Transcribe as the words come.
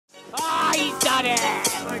done it!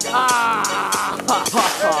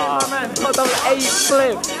 I've done 8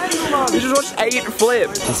 flips. You just watched 8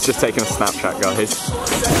 flips. He's just taking a Snapchat, guys.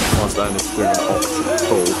 Whilst Ernest is doing an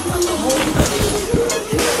OCTUPLE.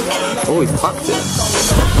 Oh, he's packed it.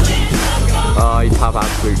 Oh, you have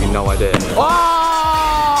absolutely no idea.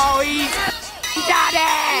 Oh, he's done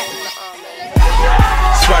it!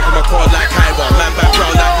 Swiping my card like Kyber, man back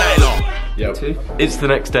round like Nyla. Yeah, it's the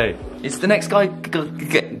next day. It's the next guy.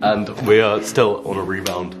 And we are still on a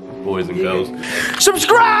rebound, boys and girls.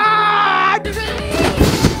 Subscribe! Yes,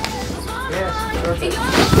 perfect.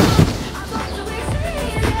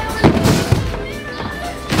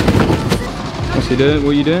 What's he doing? What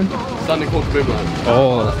are you doing? Standing called kaboom.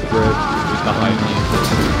 Oh, that's great. He's behind you.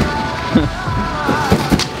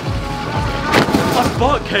 A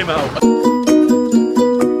fart came out.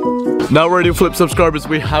 Now, Radio Flip subscribers,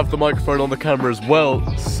 we have the microphone on the camera as well.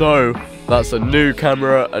 So that's a new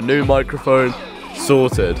camera, a new microphone,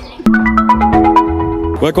 sorted.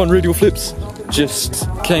 Work on Radial Flipz. Just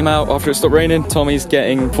came out after it stopped raining. Tommy's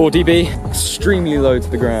getting 4 dB, extremely low to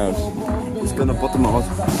the ground. It's gonna bottom out.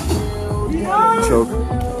 Choke.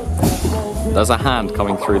 There's a hand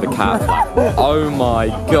coming through the cat flap. Oh my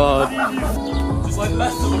god. It's like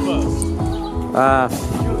less than the first. Ah,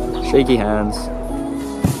 shaky hands.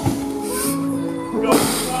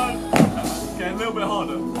 Okay, a little bit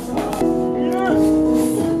harder.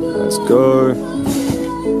 Let's go.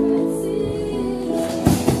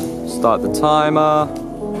 Start the timer.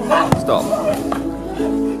 Stop.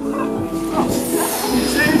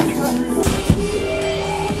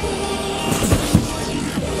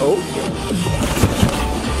 Oh.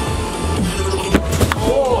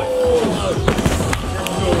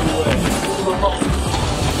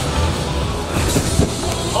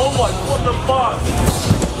 Oh my, what the fuck?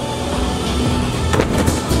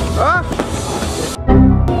 Ah!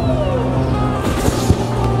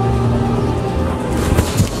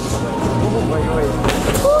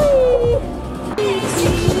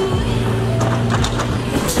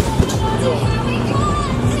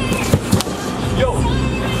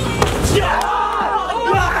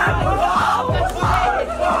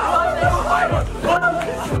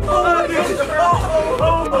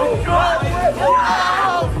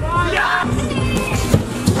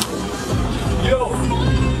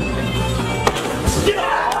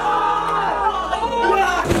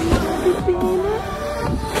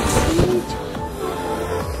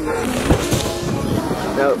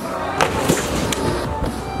 No.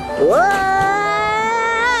 Way!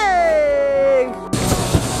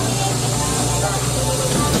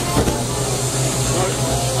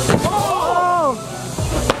 Oh!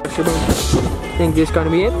 Think this is gonna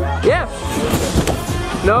be it? Yeah.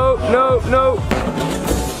 No, no, no.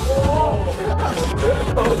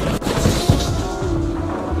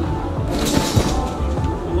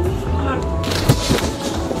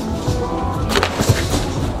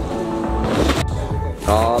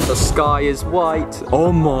 Oh, the sky is white.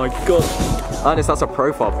 Oh my god. Ernest, that's a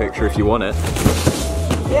profile picture if you want it.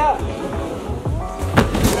 Yeah.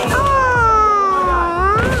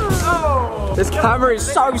 Ah! This camera is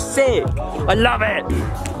so sick. I love it.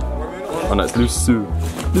 Oh no, it's Lusu.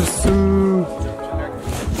 Lusu.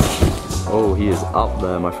 Oh, he is up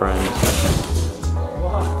there, my friend.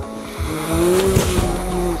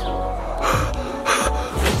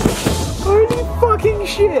 Holy fucking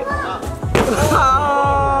shit.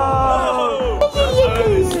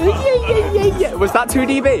 Was that 2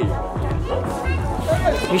 dB?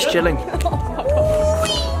 He's chilling.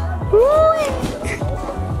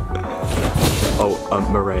 Oh,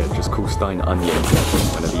 Maria, just call Stein onion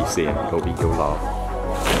whenever you see him. He'll laugh.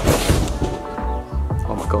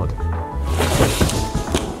 Oh my god.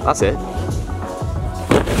 That's it.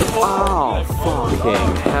 Oh,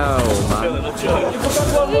 fucking hell, man.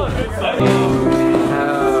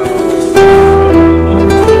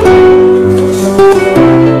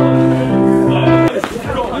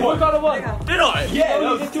 Did I? Yeah,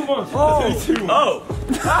 that was 2 months. Oh. 2 months.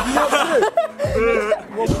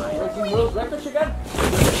 Breaking world records again?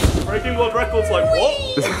 Breaking world records like what?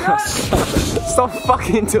 Stop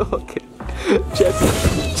fucking talking.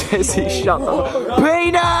 Jesse, shut up.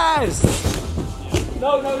 Penis!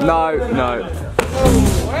 No.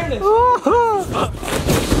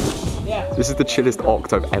 This is the chillest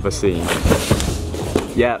oct I've ever seen.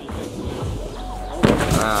 Yep.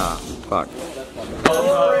 Ah, fuck.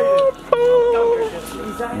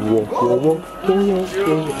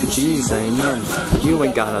 Jeez, amen. You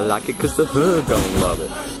ain't gonna like it cause the hood don't love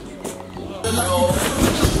it.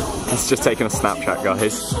 He's just taking a Snapchat,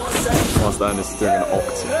 guys. Whilst Ernest is doing an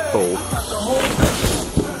OCTUPLE.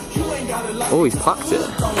 Oh, he's packed it.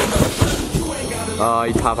 Oh,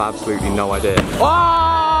 you have absolutely no idea.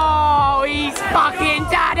 Oh, he's fucking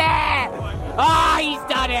done it! Oh, he's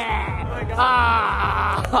done it!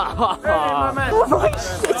 Ah! Oh my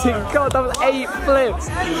shitting god, that was 8 flips.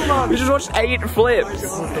 We just watched 8 flips.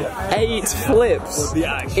 8 flips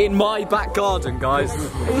in my back garden, guys.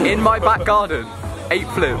 In my back garden, 8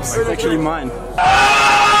 flips. It's actually mine.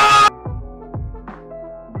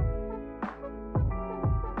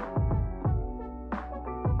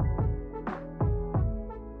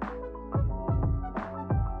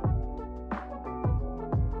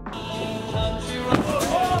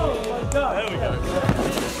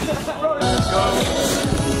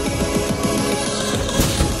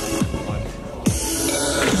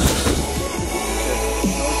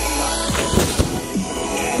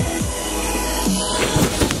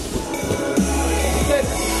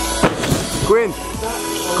 Quinn!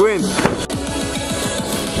 Quinn!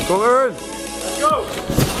 Come on! Let's go!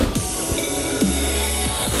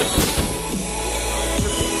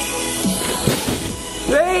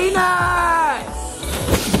 Venus!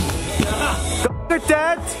 They're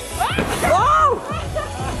dead! Oh!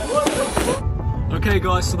 Okay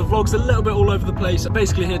guys, so the vlog's a little bit all over the place. I'm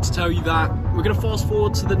basically here to tell you that we're gonna fast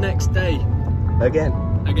forward to the next day. Again.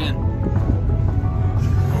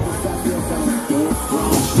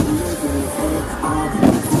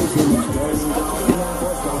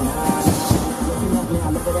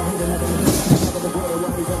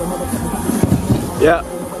 Yeah.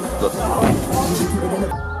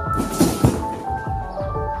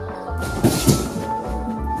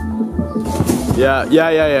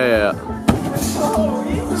 Yeah.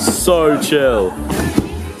 So chill.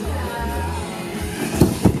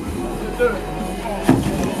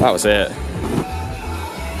 That was it.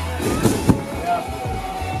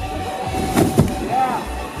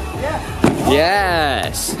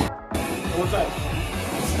 Yes.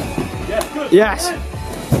 Yes!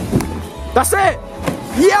 That's it!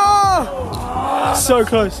 Yeah! So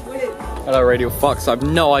close. Hello Radio Fucks, I have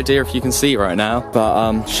no idea if you can see right now,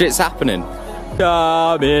 but shit's happening.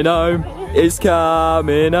 Coming home, it's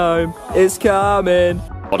coming home, it's coming.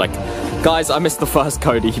 Oh, like, guys, I missed the first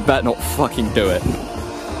Cody, he better not fucking do it.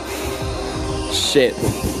 Shit,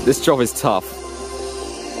 this job is tough.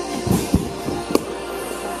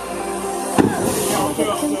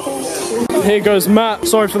 Here goes Matt.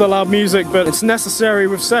 Sorry for the loud music, but it's necessary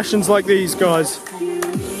with sessions like these, guys.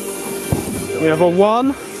 We have a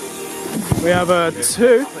 1. We have a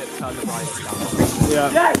 2.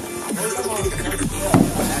 Yeah.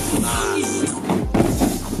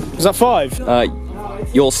 Is that 5?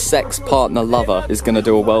 Your sex partner lover is gonna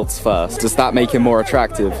do a world's first. Does that make him more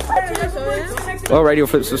attractive? Well, Radio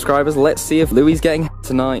Flipz subscribers, let's see if Louis getting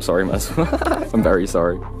tonight. Sorry, Mess. I'm very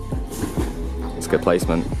sorry. It's good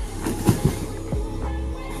placement.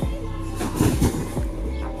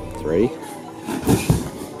 3,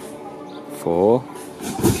 4.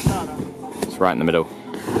 It's right in the middle.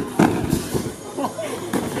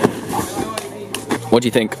 What do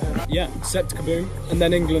you think? Yeah, except Kaboom, and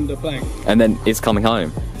then England are playing. And then it's coming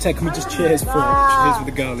home. Ted, can we just cheers for cheers with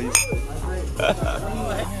the girlies?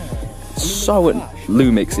 So,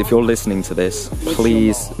 Lumix, if you're listening to this,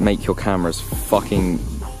 please make your cameras fucking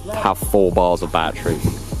have 4 bars of battery.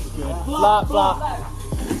 Flat.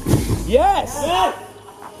 Yes!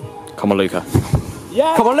 Come on, Luca.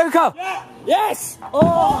 Yeah! Come on, Luca! Yes!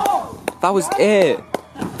 Oh! That was it.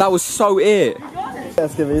 That was so it.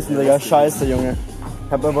 Das gewesen, Digga. Scheiße, Junge.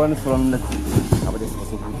 Ich hab aber nicht von mit. Aber das war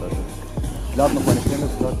so gut, Alter. Ich lade noch meine Stimme,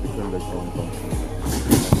 wir können gleich rumkommen.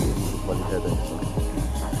 Qualität,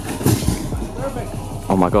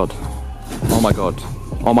 Oh my god. Oh my god.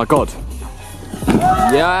 Oh my god.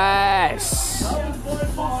 Yes!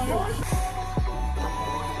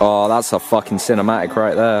 Oh, that's a fucking cinematic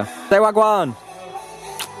right there. Say Wagwan!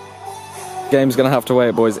 Game's gonna have to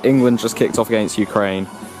wait, boys. England just kicked off against Ukraine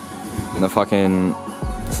in the fucking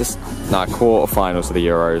quarterfinals of the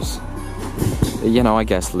Euros. You know, I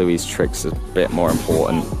guess Louis' tricks a bit more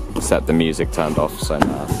important, except the music turned off, so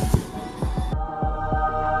nah.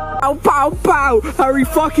 Pow, pow, pow! Harry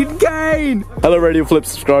fucking Kane! Hello Radio Flipz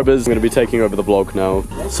subscribers, I'm going to be taking over the vlog now.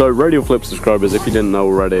 So Radio Flipz subscribers, if you didn't know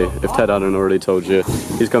already, if Ted hadn't already told you,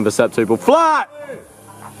 he's going for septuple flat!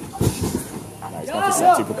 No, he's going for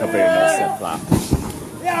septuple kaboom, not set flat.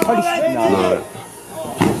 No.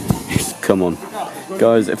 Come on.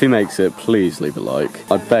 Guys, if he makes it, please leave a like.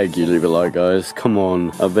 I beg you leave a like, guys. Come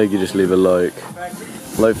on. I beg you just leave a like.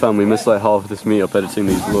 Hello fam, we missed like half of this meetup editing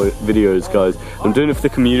these videos, guys. I'm doing it for the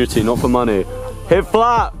community, not for money. Hit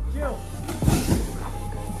flat!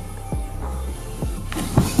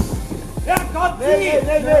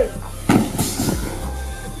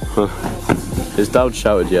 His dad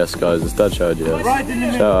shouted yes, guys. His dad shouted yes.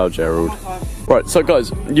 Shout out, Gerald. Right, so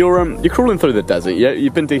guys, you're crawling through the desert. Yeah,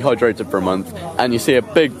 you've been dehydrated for a month, and you see a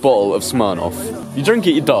big bottle of Smirnoff. You drink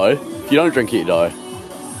it, you die. If you don't drink it, you die.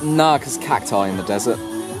 Nah, because cacti in the desert.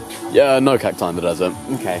 Yeah, no cacti in the desert.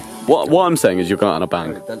 Okay. What I'm saying is you're going on a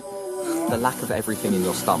bang. The lack of everything in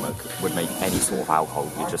your stomach would make any sort of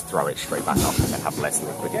alcohol, you just throw it straight back up and then have less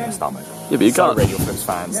liquid in your stomach. Yeah, but you So can't. Radio Flipz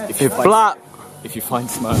fans, if you find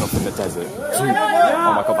Smirnoff in the desert, oh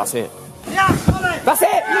my god, that's it. That's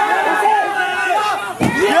it!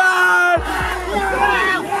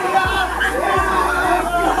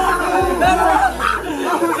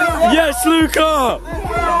 Yes, Luca!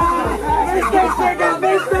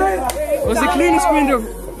 Was the cleanest window.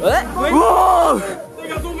 Whoa!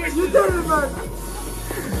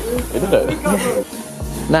 You did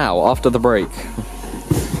it. Now, after the break,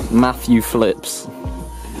 Matthew Flipz.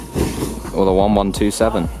 Or the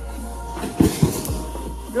 1127.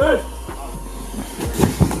 Good.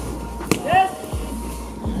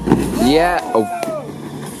 Yeah. Oh.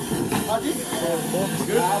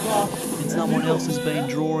 And someone else has been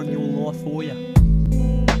drawing your life for you.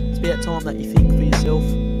 It's about time that you think for yourself,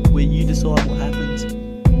 where you decide what happens.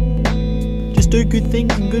 Just do good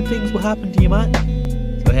things and good things will happen to you, mate.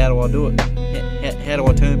 So how do I do it? How do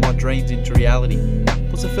I turn my dreams into reality?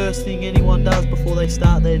 What's the first thing anyone does before they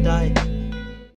start their day?